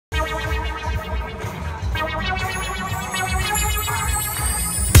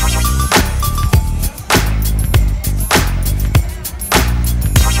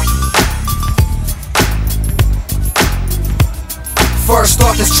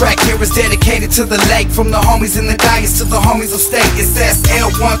track here is dedicated to the lake. From the homies in the diets to the homies of state. It's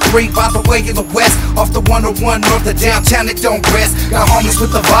SL13 by the way of the west. Off the 101 north of downtown, it don't rest. Got homies with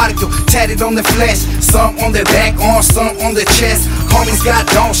the vertical tatted on their flesh. Some on their back arms, some on their chest. Homies got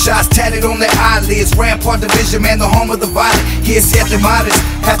dome shots tatted on their eyelids. Rampart Division, man, the home of the violent. Kids yet they're modest,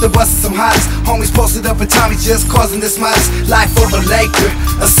 after busting some hottest. Homies posted up in Tommy just causing this modest. Life of a Laker,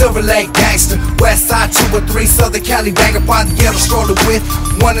 a Silver Lake gangster. West side 2 or 3, Southern Cali banger. By the ghetto stroller with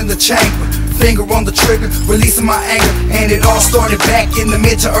one in the chamber. Finger on the trigger, releasing my anger. And it all started back in the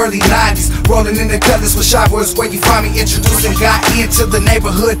mid to early 90s. Rolling in the colors with shop words where you find me. Introducing got into the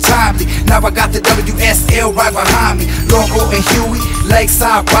neighborhood timely. Now I got the WSL right behind me. Logo and Huey,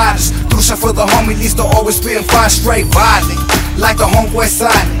 Lakeside Riders. Through shot for the homie, leads to always being 5 straight violent. Like the homeboy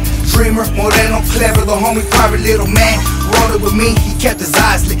silent. Dreamer, Moreno, clever, the homie private little man. Rolling with me, he kept his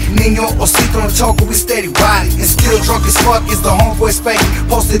eyes lit. Nino, Osito, and Toco, we steady riding. And still drunk as fuck is the homeboy spanking.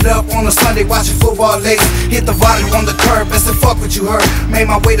 Posted up on a Sunday watching football late. Hit the volley on the curb and said fuck what you heard. Made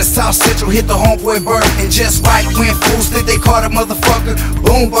my way to South Central, hit the homeboy bird. And just right when fools think they caught a motherfucker,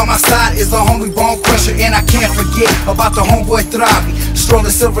 boom, by my side is the homie Bone Crusher. And I can't forget about the homeboy Throbby.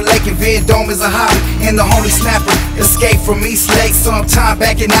 Strolling Silver Lake and Vendome is a hobby. And the homie Snapper escaped from East Lake sometime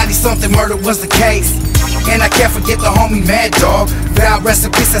back in 90-something, murder was the case. And I can't forget the homie Mad Dog. Val, rest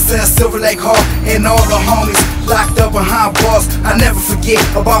in peace, I said Silver Lake Hall. And all the homies locked up behind bars. I never forget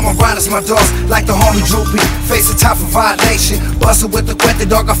about my riders, my dogs. Like the homie Droopy, facing time for violation. Bustin' with the Quente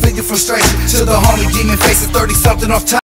dog, I feel your frustration. To the homie Demon, facing 30-something off top.